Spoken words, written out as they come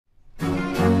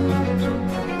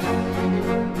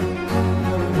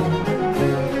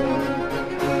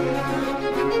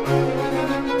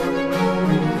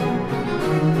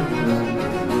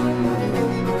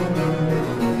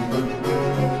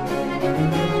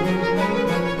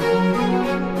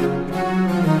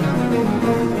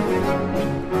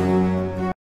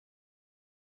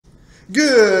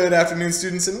Good afternoon,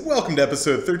 students, and welcome to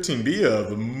episode 13B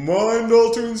of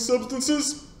Mind-Altering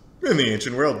Substances in the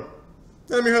Ancient World.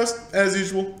 I'm your host, as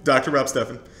usual, Dr. Rob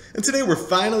Steffen, and today we're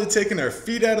finally taking our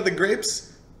feet out of the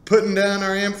grapes, putting down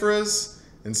our amphoras,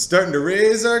 and starting to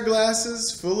raise our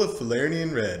glasses full of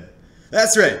Falernian red.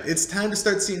 That's right, it's time to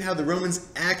start seeing how the Romans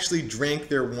actually drank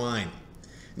their wine.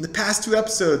 In the past two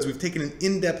episodes, we've taken an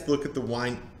in-depth look at the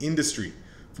wine industry,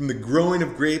 from the growing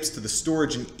of grapes to the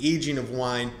storage and aging of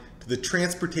wine, to the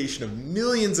transportation of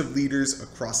millions of liters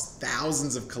across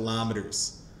thousands of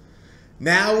kilometers.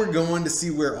 Now we're going to see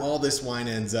where all this wine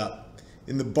ends up.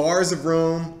 In the bars of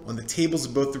Rome, on the tables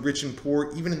of both the rich and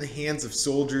poor, even in the hands of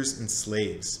soldiers and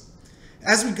slaves.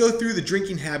 As we go through the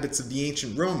drinking habits of the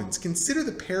ancient Romans, consider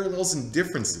the parallels and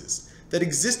differences that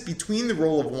exist between the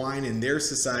role of wine in their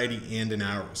society and in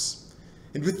ours.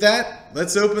 And with that,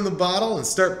 let's open the bottle and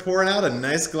start pouring out a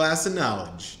nice glass of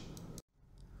knowledge.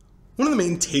 One of the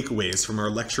main takeaways from our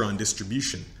lecture on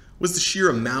distribution was the sheer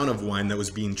amount of wine that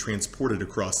was being transported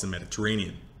across the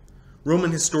Mediterranean. Roman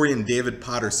historian David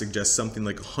Potter suggests something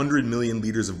like 100 million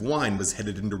liters of wine was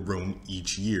headed into Rome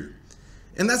each year.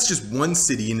 And that's just one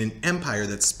city in an empire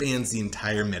that spans the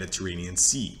entire Mediterranean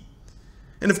Sea.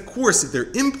 And of course, if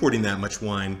they're importing that much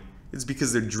wine, it's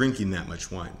because they're drinking that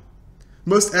much wine.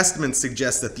 Most estimates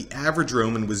suggest that the average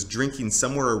Roman was drinking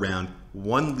somewhere around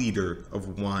 1 liter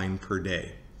of wine per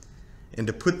day. And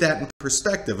to put that in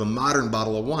perspective, a modern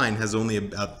bottle of wine has only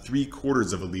about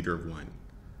 3/4 of a liter of wine.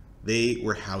 They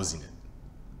were housing it.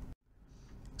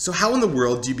 So how in the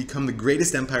world do you become the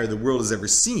greatest empire the world has ever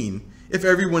seen if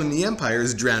everyone in the empire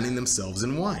is drowning themselves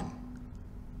in wine?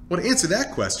 Well, to answer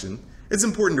that question, it's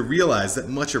important to realize that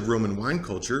much of Roman wine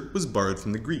culture was borrowed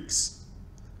from the Greeks.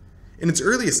 In its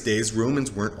earliest days,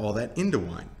 Romans weren't all that into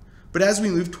wine. But as we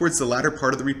moved towards the latter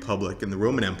part of the Republic and the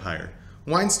Roman Empire,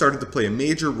 wine started to play a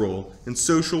major role in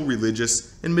social,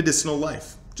 religious, and medicinal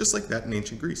life, just like that in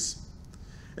ancient Greece.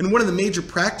 And one of the major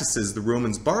practices the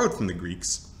Romans borrowed from the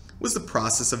Greeks was the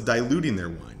process of diluting their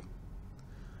wine.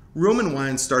 Roman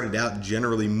wine started out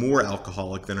generally more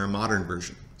alcoholic than our modern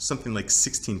version, something like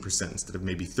 16% instead of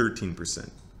maybe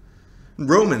 13%.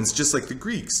 Romans, just like the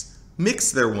Greeks,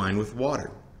 mixed their wine with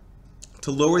water to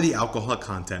lower the alcohol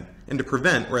content and to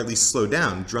prevent, or at least slow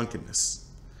down, drunkenness.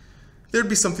 There'd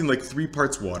be something like 3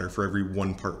 parts water for every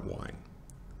 1 part wine.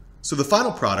 So the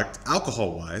final product,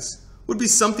 alcohol-wise, would be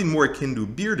something more akin to a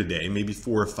beer today, maybe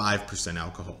 4 or 5%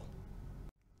 alcohol.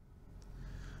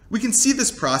 We can see this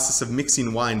process of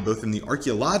mixing wine both in the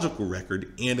archaeological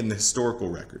record and in the historical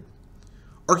record.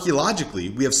 Archaeologically,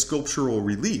 we have sculptural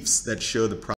reliefs that show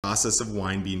the process of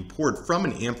wine being poured from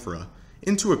an amphora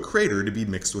into a crater to be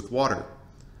mixed with water.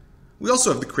 We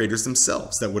also have the craters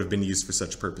themselves that would have been used for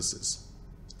such purposes.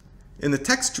 In the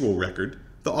textual record,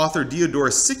 the author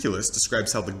Diodorus Siculus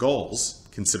describes how the Gauls,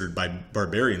 considered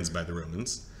barbarians by the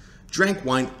Romans, drank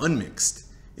wine unmixed,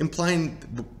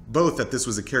 implying both that this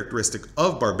was a characteristic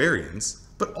of barbarians,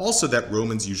 but also that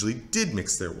Romans usually did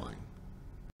mix their wine.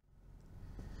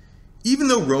 Even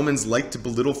though Romans liked to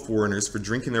belittle foreigners for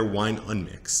drinking their wine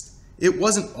unmixed, it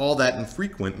wasn't all that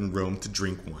infrequent in Rome to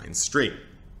drink wine straight.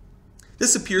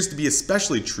 This appears to be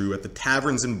especially true at the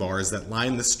taverns and bars that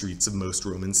line the streets of most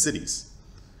Roman cities.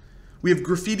 We have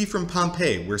graffiti from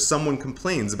Pompeii where someone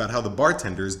complains about how the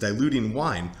bartender is diluting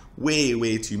wine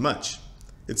way too much.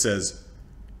 It says,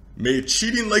 "May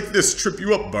cheating like this trip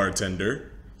you up, bartender.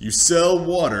 You sell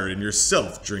water and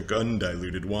yourself drink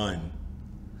undiluted wine."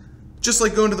 Just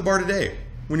like going to the bar today,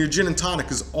 when your gin and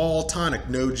tonic is all tonic,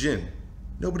 no gin.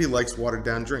 Nobody likes watered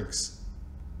down drinks.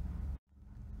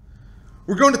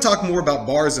 We're going to talk more about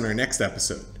bars in our next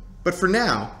episode, but for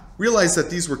now, realize that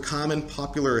these were common,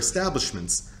 popular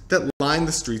establishments that lined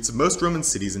the streets of most Roman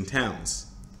cities and towns.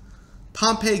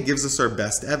 Pompeii gives us our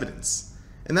best evidence,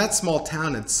 and that small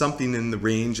town had something in the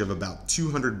range of about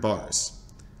 200 bars.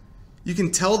 You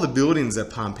can tell the buildings at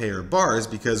Pompeii are bars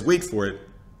because, wait for it,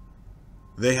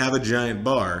 they have a giant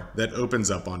bar that opens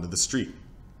up onto the street.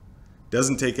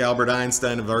 Doesn't take Albert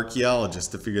Einstein of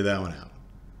archaeologists to figure that one out.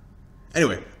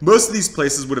 Anyway, most of these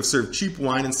places would have served cheap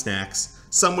wine and snacks,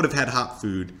 some would have had hot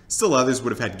food, still others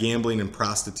would have had gambling and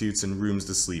prostitutes and rooms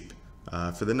to sleep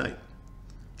for the night.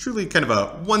 Truly kind of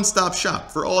a one-stop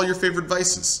shop for all your favorite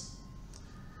vices.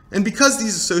 And because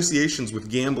these associations with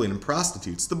gambling and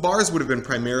prostitutes, the bars would have been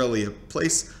primarily a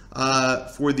place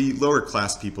for the lower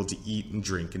class people to eat and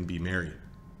drink and be merry.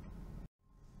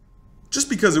 Just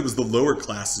because it was the lower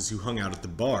classes who hung out at the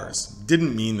bars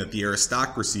didn't mean that the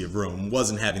aristocracy of Rome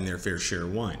wasn't having their fair share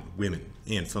of wine, women,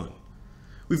 and fun.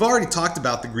 We've already talked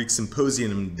about the Greek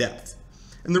symposium in depth,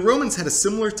 and the Romans had a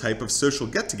similar type of social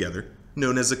get-together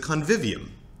known as a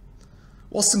convivium.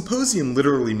 While symposium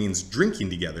literally means drinking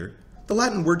together, the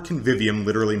Latin word convivium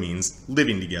literally means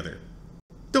living together.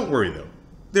 Don't worry though,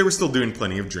 they were still doing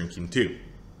plenty of drinking too.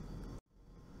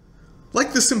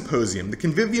 Like the symposium, the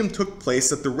convivium took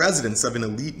place at the residence of an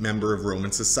elite member of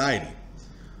Roman society.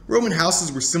 Roman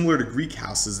houses were similar to Greek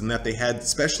houses in that they had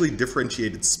specially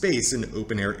differentiated space in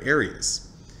open-air areas.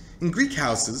 In Greek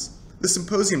houses, the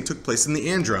symposium took place in the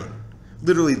andron,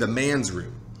 literally the man's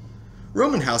room.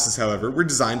 Roman houses, however, were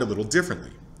designed a little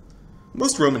differently.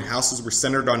 Most Roman houses were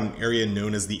centered on an area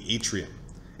known as the atrium,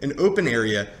 an open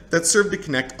area that served to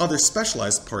connect other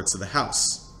specialized parts of the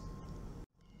house.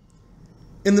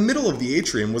 In the middle of the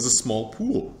atrium was a small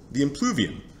pool, the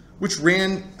impluvium, which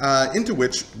ran into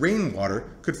which rainwater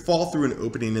could fall through an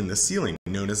opening in the ceiling,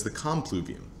 known as the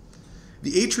compluvium.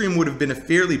 The atrium would have been a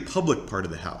fairly public part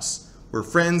of the house, where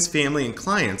friends, family, and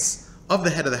clients of the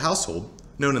head of the household,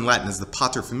 known in Latin as the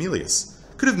paterfamilias,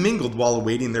 could have mingled while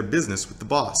awaiting their business with the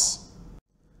boss.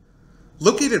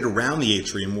 Located around the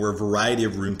atrium were a variety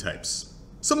of room types.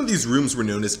 Some of these rooms were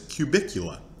known as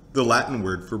cubicula, the Latin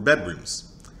word for bedrooms.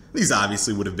 These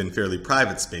obviously would have been fairly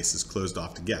private spaces closed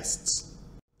off to guests.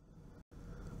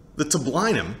 The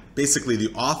tablinum, basically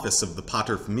the office of the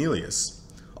paterfamilias,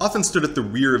 often stood at the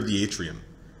rear of the atrium,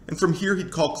 and from here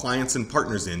he'd call clients and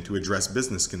partners in to address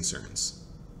business concerns.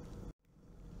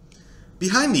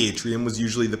 Behind the atrium was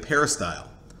usually the peristyle,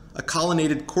 a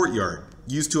colonnaded courtyard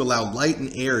used to allow light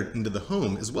and air into the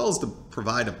home, as well as to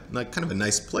provide kind of a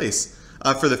nice place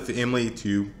for the family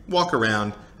to walk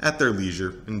around at their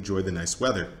leisure and enjoy the nice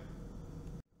weather.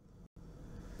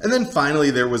 And then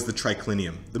finally there was the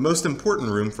triclinium, the most important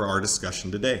room for our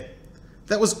discussion today.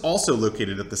 That was also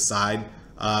located at the side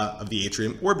of the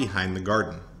atrium or behind the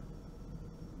garden.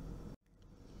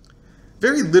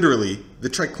 Very literally, the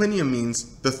triclinium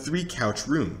means the three-couch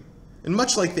room, and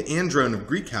much like the andron of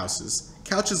Greek houses,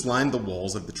 couches lined the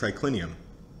walls of the triclinium.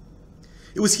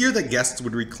 It was here that guests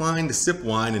would recline to sip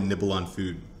wine and nibble on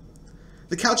food.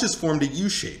 The couches formed a U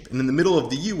shape, and in the middle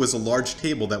of the U was a large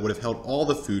table that would have held all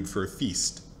the food for a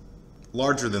feast,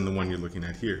 larger than the one you're looking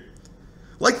at here.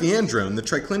 Like the andron, the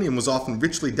triclinium was often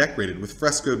richly decorated with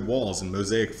frescoed walls and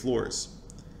mosaic floors.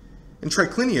 And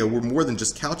triclinia were more than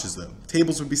just couches though.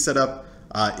 Tables would be set up,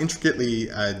 intricately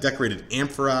decorated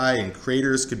amphorae and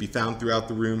craters could be found throughout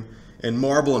the room, and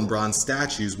marble and bronze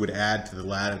statues would add to the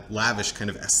lavish kind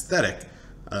of aesthetic.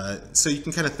 So you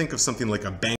can kind of think of something like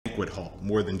a banquet hall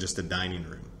more than just a dining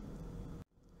room.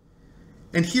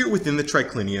 And here within the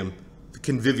triclinium, the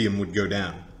convivium would go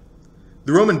down.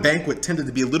 The Roman banquet tended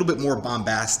to be a little bit more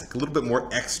bombastic, a little bit more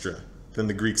extra than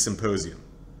the Greek symposium.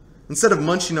 Instead of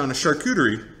munching on a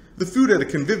charcuterie, the food at a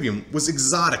convivium was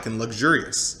exotic and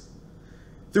luxurious.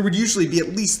 There would usually be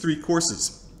at least 3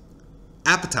 courses.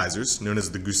 Appetizers, known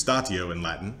as the gustatio in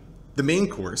Latin, the main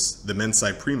course, the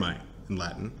mensae primae in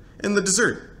Latin, and the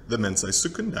dessert, the mensae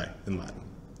secundae in Latin.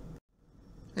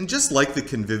 And just like the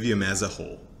convivium as a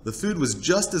whole, the food was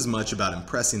just as much about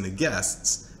impressing the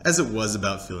guests as it was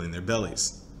about filling their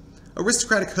bellies.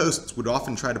 Aristocratic hosts would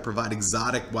often try to provide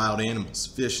exotic wild animals,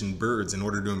 fish, and birds in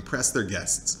order to impress their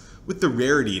guests with the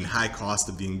rarity and high cost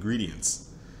of the ingredients.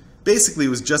 Basically, it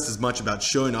was just as much about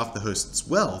showing off the host's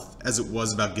wealth as it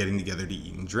was about getting together to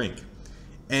eat and drink.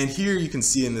 And here you can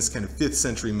see in this kind of 5th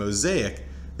century mosaic,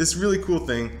 this really cool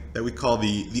thing that we call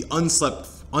the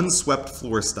unswept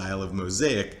floor style of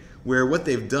mosaic, where what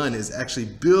they've done is actually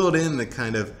build in the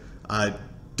kind of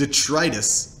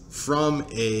detritus from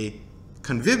a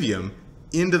convivium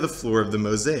into the floor of the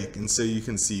mosaic. And so you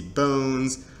can see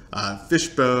bones, fish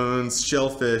bones,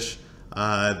 shellfish,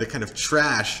 the kind of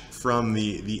trash from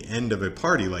the end of a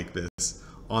party like this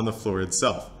on the floor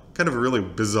itself. Kind of a really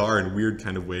bizarre and weird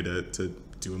kind of way to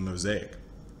do a mosaic.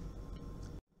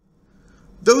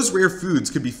 Those rare foods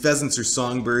could be pheasants or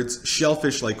songbirds,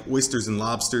 shellfish like oysters and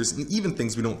lobsters, and even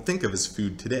things we don't think of as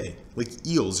food today, like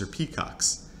eels or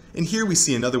peacocks. And here we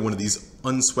see another one of these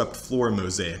unswept floor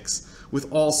mosaics,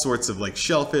 with all sorts of like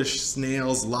shellfish,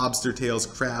 snails, lobster tails,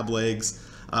 crab legs.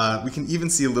 We can even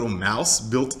see a little mouse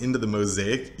built into the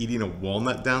mosaic eating a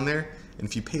walnut down there. And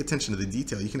if you pay attention to the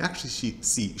detail, you can actually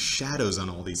see shadows on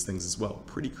all these things as well.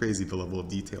 Pretty crazy the level of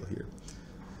detail here.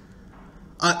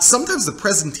 Sometimes the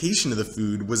presentation of the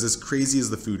food was as crazy as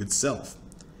the food itself.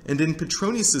 And in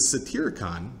Petronius'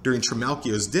 Satyricon, during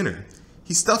Trimalchio's dinner,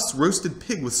 he stuffs roasted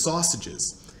pig with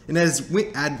sausages and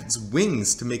adds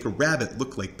wings to make a rabbit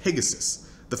look like Pegasus,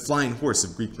 the flying horse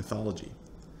of Greek mythology.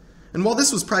 And while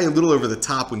this was probably a little over the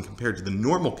top when compared to the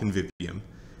normal convivium,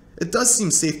 it does seem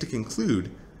safe to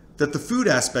conclude that the food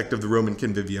aspect of the Roman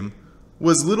convivium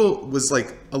was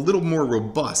like a little more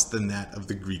robust than that of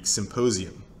the Greek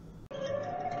symposium.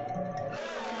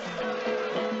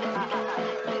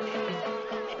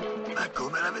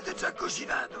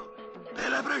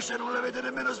 pesce non l'avete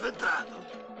nemmeno sventrato.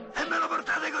 E me lo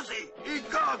portate così, in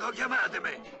coco,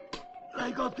 chiamatemi.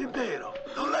 L'hai cotto intero,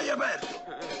 non l'hai aperto.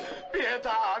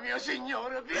 Pietà, mio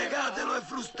signore, pietà. Legatelo e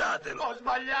frustatelo. Ho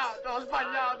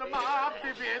sbagliato, ma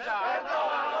abbi pietà.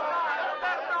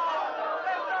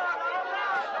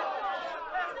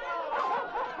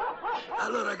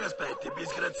 Allora che aspetti,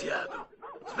 disgraziato?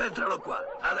 Sventralo qua,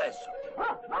 adesso.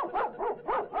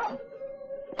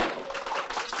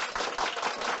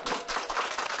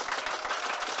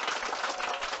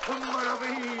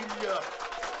 Meraviglia!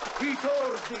 I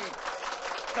tordi!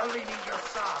 Gallini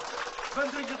ingrassate,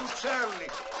 ventriglie d'uccelli,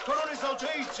 coloni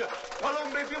salsicce,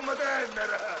 palombe piume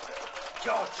tennere,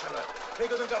 chiocciole,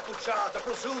 fegato incappucciato,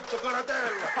 prosciutto,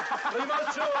 coratella,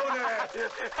 rimaccione!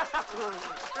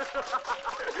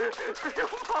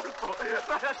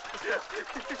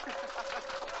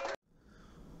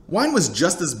 Wine was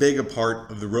just as big a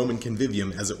part of the Roman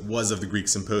convivium as it was of the Greek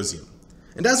symposium.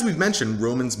 And as we've mentioned,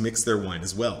 Romans mixed their wine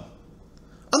as well.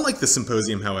 Unlike the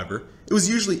symposium, however, it was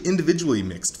usually individually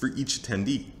mixed for each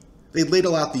attendee. They'd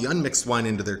ladle out the unmixed wine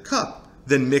into their cup,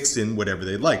 then mix in whatever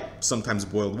they liked, sometimes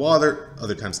boiled water,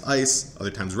 other times ice,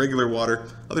 other times regular water,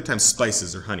 other times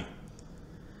spices or honey.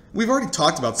 We've already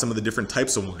talked about some of the different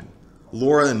types of wine: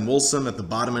 Laura and Mulsum at the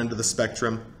bottom end of the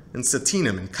spectrum, and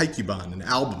Satinum and Caecuban and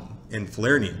Album and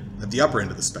Falernian at the upper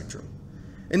end of the spectrum.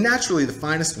 And naturally, the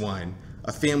finest wine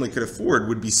a family could afford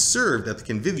would be served at the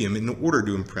convivium in order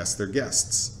to impress their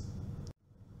guests.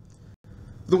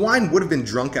 The wine would have been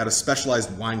drunk out of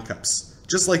specialized wine cups,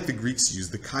 just like the Greeks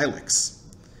used the kylix.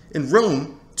 In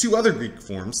Rome, two other Greek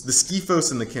forms, the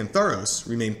skyphos and the kantharos,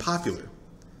 remained popular.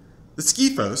 The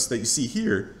skyphos that you see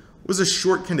here was a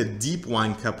short, kind of deep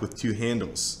wine cup with two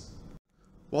handles,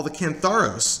 while the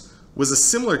kantharos was a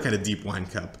similar kind of deep wine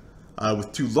cup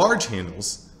with two large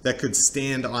handles that could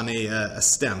stand on a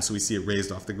stem, so we see it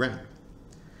raised off the ground.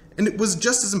 And it was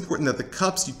just as important that the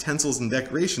cups, utensils, and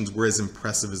decorations were as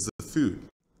impressive as the food.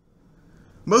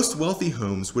 Most wealthy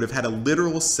homes would have had a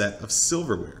literal set of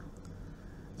silverware.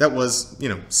 That was,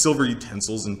 silver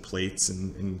utensils and plates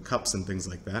and cups and things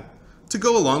like that, to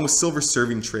go along with silver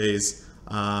serving trays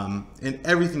and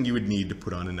everything you would need to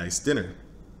put on a nice dinner.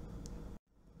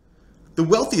 The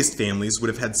wealthiest families would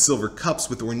have had silver cups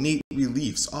with ornate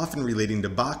reliefs, often relating to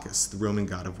Bacchus, the Roman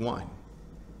god of wine.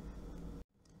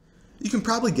 You can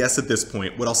probably guess at this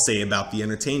point what I'll say about the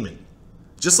entertainment.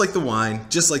 Just like the wine,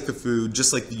 just like the food,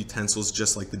 just like the utensils,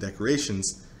 just like the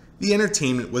decorations, the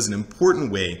entertainment was an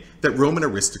important way that Roman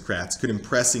aristocrats could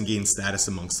impress and gain status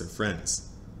amongst their friends.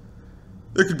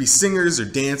 There could be singers or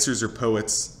dancers or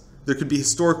poets. There could be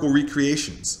historical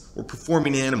recreations, or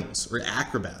performing animals, or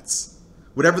acrobats.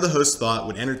 Whatever the host thought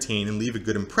would entertain and leave a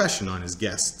good impression on his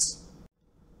guests.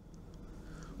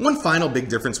 One final big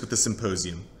difference with the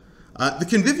symposium. The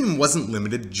convivium wasn't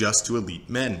limited just to elite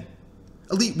men.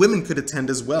 Elite women could attend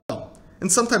as well, and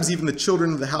sometimes even the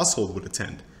children of the household would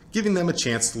attend, giving them a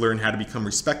chance to learn how to become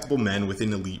respectable men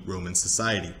within elite Roman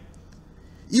society.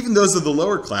 Even those of the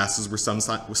lower classes were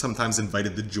sometimes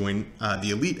invited to join the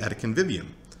elite at a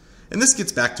convivium. And this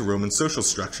gets back to Roman social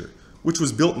structure, which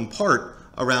was built in part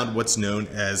around what's known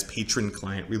as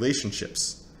patron-client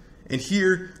relationships. And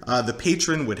here, the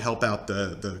patron would help out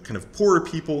the kind of poorer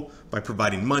people by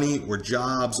providing money or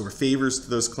jobs or favors to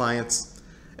those clients.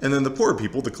 And then the poorer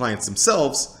people, the clients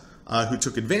themselves, who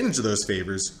took advantage of those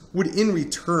favors, would in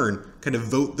return kind of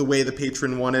vote the way the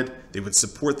patron wanted. They would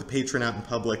support the patron out in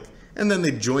public, and then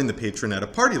they'd join the patron at a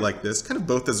party like this, kind of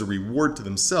both as a reward to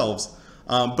themselves,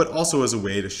 but also as a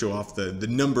way to show off the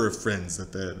number of friends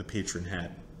that the patron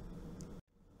had.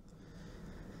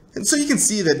 And so you can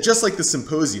see that just like the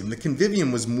symposium, the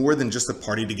convivium was more than just a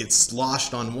party to get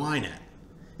sloshed on wine at.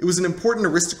 It was an important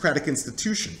aristocratic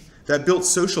institution that built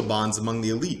social bonds among the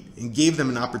elite and gave them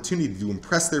an opportunity to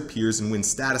impress their peers and win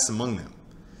status among them.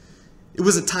 It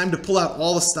was a time to pull out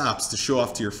all the stops to show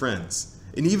off to your friends.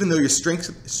 And even though you're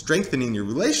strengthening your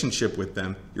relationship with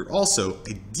them, you're also,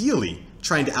 ideally,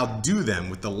 trying to outdo them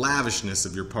with the lavishness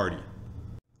of your party.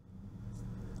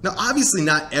 Now, obviously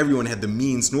not everyone had the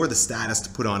means nor the status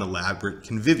to put on elaborate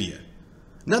convivia.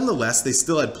 Nonetheless, they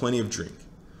still had plenty of drink,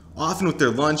 often with their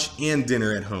lunch and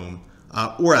dinner at home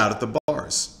or out at the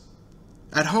bars.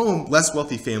 At home, less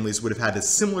wealthy families would have had a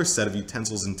similar set of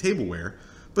utensils and tableware,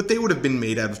 but they would have been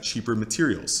made out of cheaper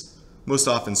materials, most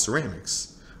often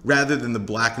ceramics, rather than the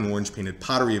black and orange painted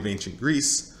pottery of ancient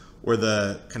Greece or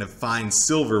the kind of fine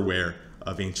silverware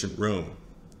of ancient Rome.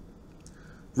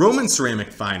 Roman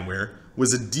ceramic fineware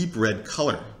was a deep red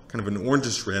color, kind of an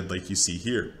orangish red like you see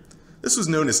here. This was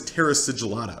known as terra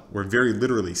sigillata, or very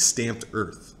literally stamped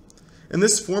earth. And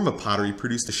this form of pottery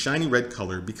produced a shiny red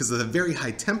color because of the very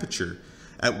high temperature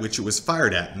at which it was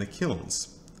fired at in the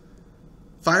kilns.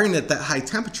 Firing at that high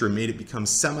temperature made it become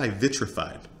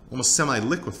semi-vitrified, almost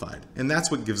semi-liquefied, and that's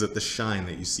what gives it the shine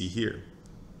that you see here.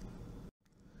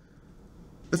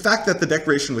 The fact that the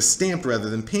decoration was stamped rather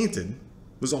than painted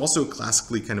was also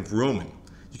classically kind of Roman.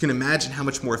 You can imagine how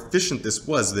much more efficient this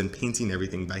was than painting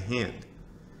everything by hand.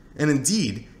 And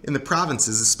indeed, in the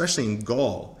provinces, especially in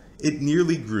Gaul,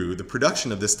 the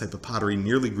production of this type of pottery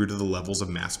nearly grew to the levels of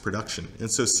mass production.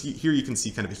 And so here you can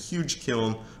see kind of a huge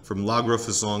kiln from La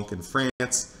Gros-Fezonc in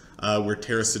France, where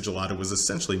terra sigillata was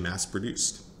essentially mass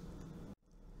produced.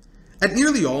 At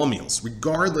nearly all meals,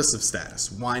 regardless of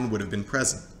status, wine would have been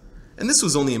present. And this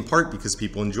was only in part because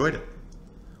people enjoyed it.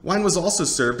 Wine was also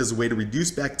served as a way to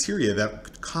reduce bacteria that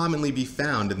could commonly be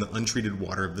found in the untreated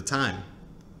water of the time.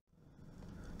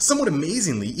 Somewhat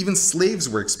amazingly, even slaves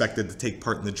were expected to take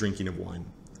part in the drinking of wine.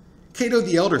 Cato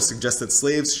the Elder suggests that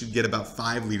slaves should get about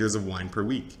 5 liters of wine per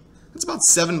week. That's about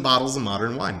 7 bottles of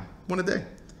modern wine, one a day.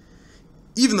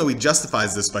 Even though he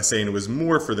justifies this by saying it was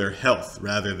more for their health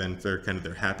rather than for kind of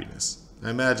their happiness.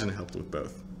 I imagine it helped with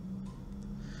both.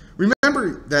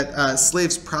 Remember that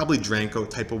slaves probably drank a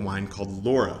type of wine called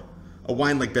Laura, a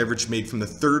wine-like beverage made from the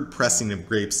 3rd pressing of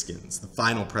grape skins, the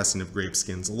final pressing of grape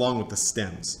skins, along with the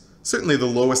stems. Certainly the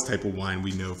lowest type of wine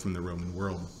we know from the Roman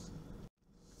world.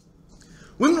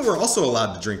 Women were also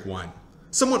allowed to drink wine,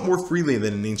 somewhat more freely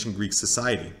than in ancient Greek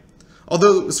society.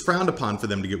 Although it was frowned upon for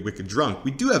them to get wicked drunk,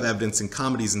 we do have evidence in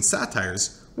comedies and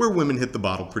satires where women hit the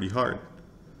bottle pretty hard.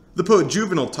 The poet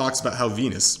Juvenal talks about how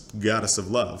Venus, goddess of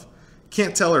love,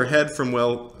 can't tell her head from,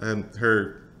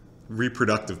 her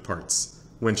reproductive parts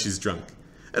when she's drunk.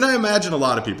 And I imagine a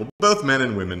lot of people, both men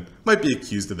and women, might be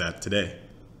accused of that today.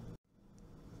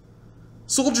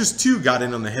 Soldiers too got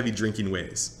in on the heavy drinking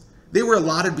ways. They were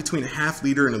allotted between a half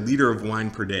liter and a liter of wine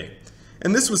per day,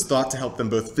 and this was thought to help them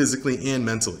both physically and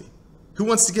mentally. Who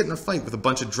wants to get in a fight with a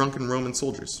bunch of drunken Roman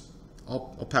soldiers?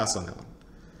 I'll pass on that one.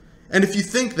 And if you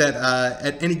think that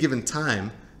at any given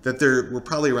time that there were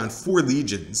probably around 4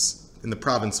 legions in the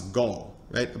province of Gaul,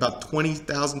 right? About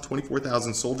 20,000,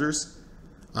 24,000 soldiers.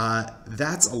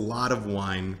 That's a lot of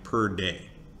wine per day,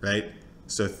 right?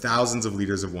 So thousands of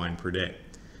liters of wine per day.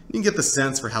 You can get the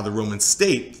sense for how the Roman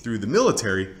state, through the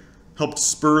military, helped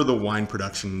spur the wine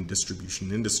production and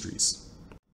distribution industries.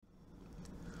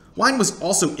 Wine was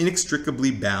also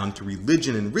inextricably bound to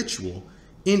religion and ritual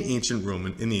in the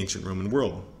ancient Roman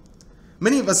world.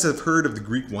 Many of us have heard of the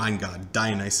Greek wine god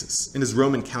Dionysus and his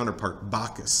Roman counterpart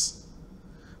Bacchus.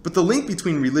 But the link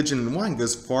between religion and wine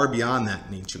goes far beyond that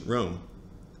in ancient Rome.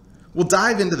 We'll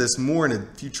dive into this more in a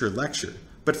future lecture,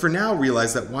 but for now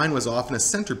realize that wine was often a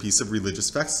centerpiece of religious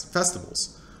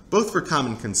festivals, both for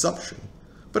common consumption,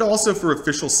 but also for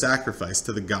official sacrifice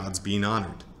to the gods being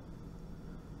honored.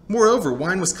 Moreover,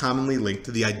 wine was commonly linked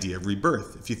to the idea of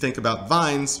rebirth. If you think about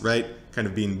vines, right, kind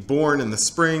of being born in the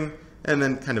spring, and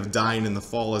then kind of dying in the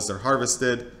fall as they're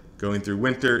harvested, going through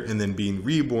winter, and then being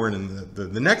reborn in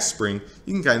the next spring,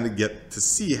 you can kind of get to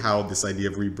see how this idea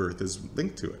of rebirth is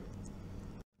linked to it.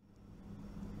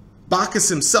 Bacchus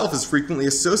himself is frequently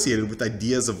associated with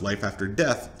ideas of life after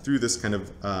death through this kind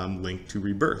of link to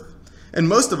rebirth. And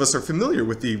most of us are familiar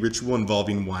with the ritual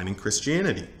involving wine in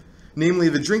Christianity, namely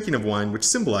the drinking of wine, which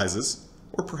symbolizes,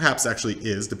 or perhaps actually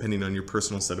is, depending on your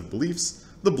personal set of beliefs,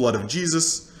 the blood of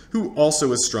Jesus, who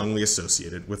also is strongly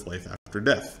associated with life after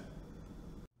death.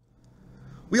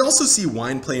 We also see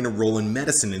wine playing a role in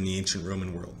medicine in the ancient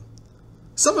Roman world.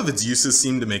 Some of its uses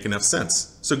seem to make enough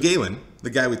sense. So Galen, the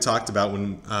guy we talked about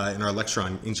in our lecture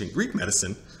on ancient Greek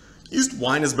medicine, used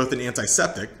wine as both an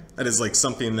antiseptic, that is like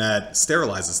something that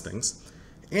sterilizes things,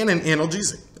 and an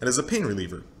analgesic, that is a pain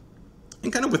reliever.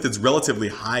 And kind of with its relatively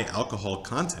high alcohol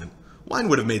content, wine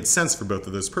would have made sense for both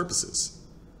of those purposes.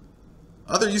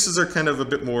 Other uses are kind of a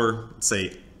bit more,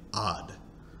 say, odd.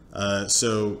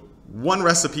 So one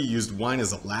recipe used wine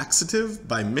as a laxative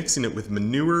by mixing it with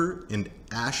manure and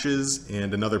ashes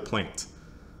and another plant.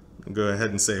 I'll go ahead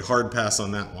and say hard pass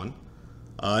on that one.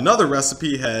 Another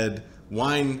recipe had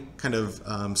wine kind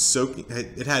of soaking,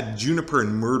 it had juniper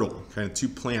and myrtle, kind of 2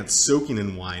 plants soaking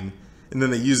in wine, and then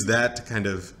they used that to kind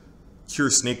of cure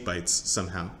snake bites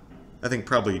somehow. I think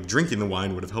probably drinking the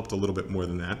wine would have helped a little bit more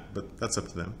than that, but that's up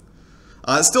to them.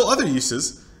 Still other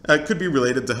uses could be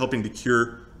related to helping to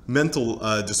cure mental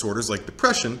disorders like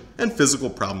depression and physical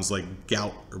problems like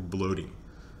gout or bloating.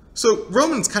 So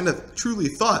Romans kind of truly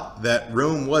thought that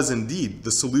Rome was indeed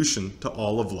the solution to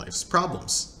all of life's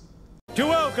problems. To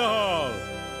alcohol,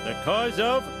 the cause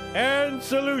of and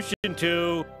solution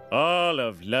to all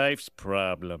of life's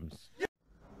problems.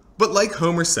 But like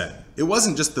Homer said, it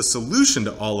wasn't just the solution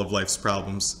to all of life's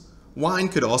problems. wine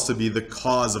could also be the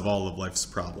cause of all of life's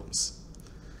problems.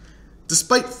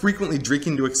 Despite frequently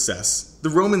drinking to excess, the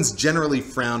Romans generally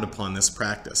frowned upon this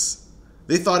practice.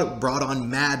 They thought it brought on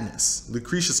madness,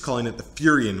 Lucretius calling it the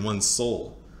fury in one's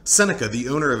soul. Seneca, the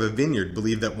owner of a vineyard,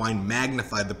 believed that wine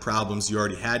magnified the problems you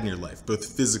already had in your life,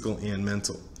 both physical and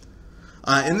mental.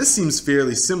 And this seems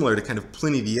fairly similar to kind of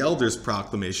Pliny the Elder's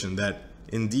proclamation that,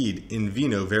 indeed, in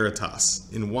vino veritas,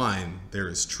 in wine there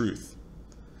is truth.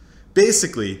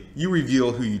 Basically, you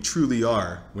reveal who you truly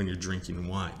are when you're drinking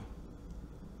wine.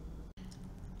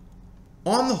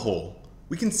 On the whole,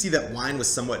 we can see that wine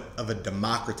was somewhat of a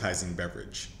democratizing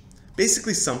beverage,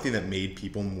 basically something that made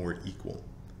people more equal.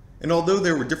 And although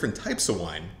there were different types of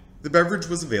wine, the beverage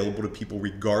was available to people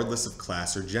regardless of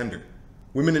class or gender.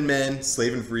 Women and men,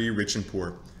 slave and free, rich and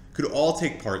poor, could all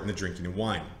take part in the drinking of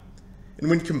wine. And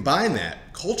when you combine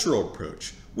that cultural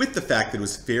approach with the fact that it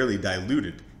was fairly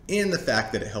diluted and the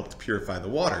fact that it helped purify the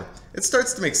water, it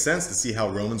starts to make sense to see how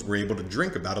Romans were able to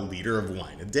drink about a liter of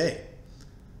wine a day.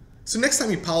 So next time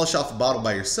you polish off a bottle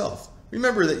by yourself,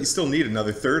 remember that you still need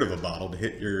another third of a bottle to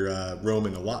hit your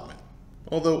Roman allotment.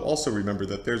 Although also remember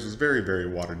that theirs was very,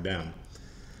 very watered down.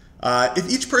 If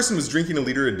each person was drinking a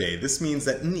liter a day, this means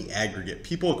that in the aggregate,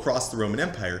 people across the Roman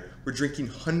Empire were drinking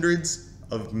hundreds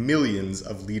of millions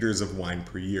of liters of wine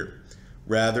per year.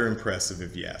 Rather impressive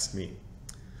if you ask me.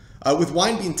 With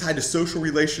wine being tied to social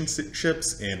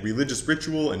relationships and religious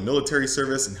ritual and military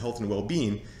service and health and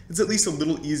well-being, it's at least a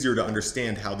little easier to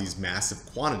understand how these massive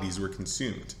quantities were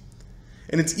consumed.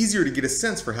 And it's easier to get a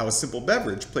sense for how a simple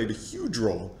beverage played a huge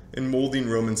role in molding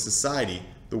Roman society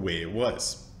the way it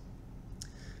was.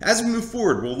 As we move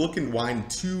forward, we'll look in wine in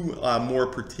two more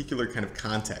particular kind of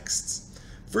contexts.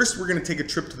 First, we're going to take a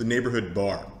trip to the neighborhood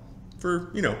bar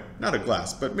for, not a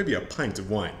glass, but maybe a pint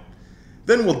of wine.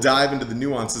 Then we'll dive into the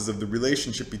nuances of the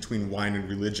relationship between wine and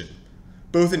religion,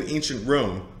 both in ancient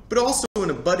Rome, but also in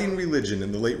a budding religion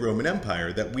in the late Roman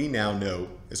Empire that we now know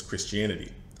as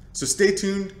Christianity. So stay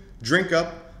tuned, drink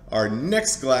up our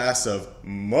next glass of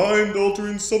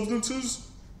mind-altering substances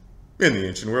in the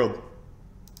ancient world.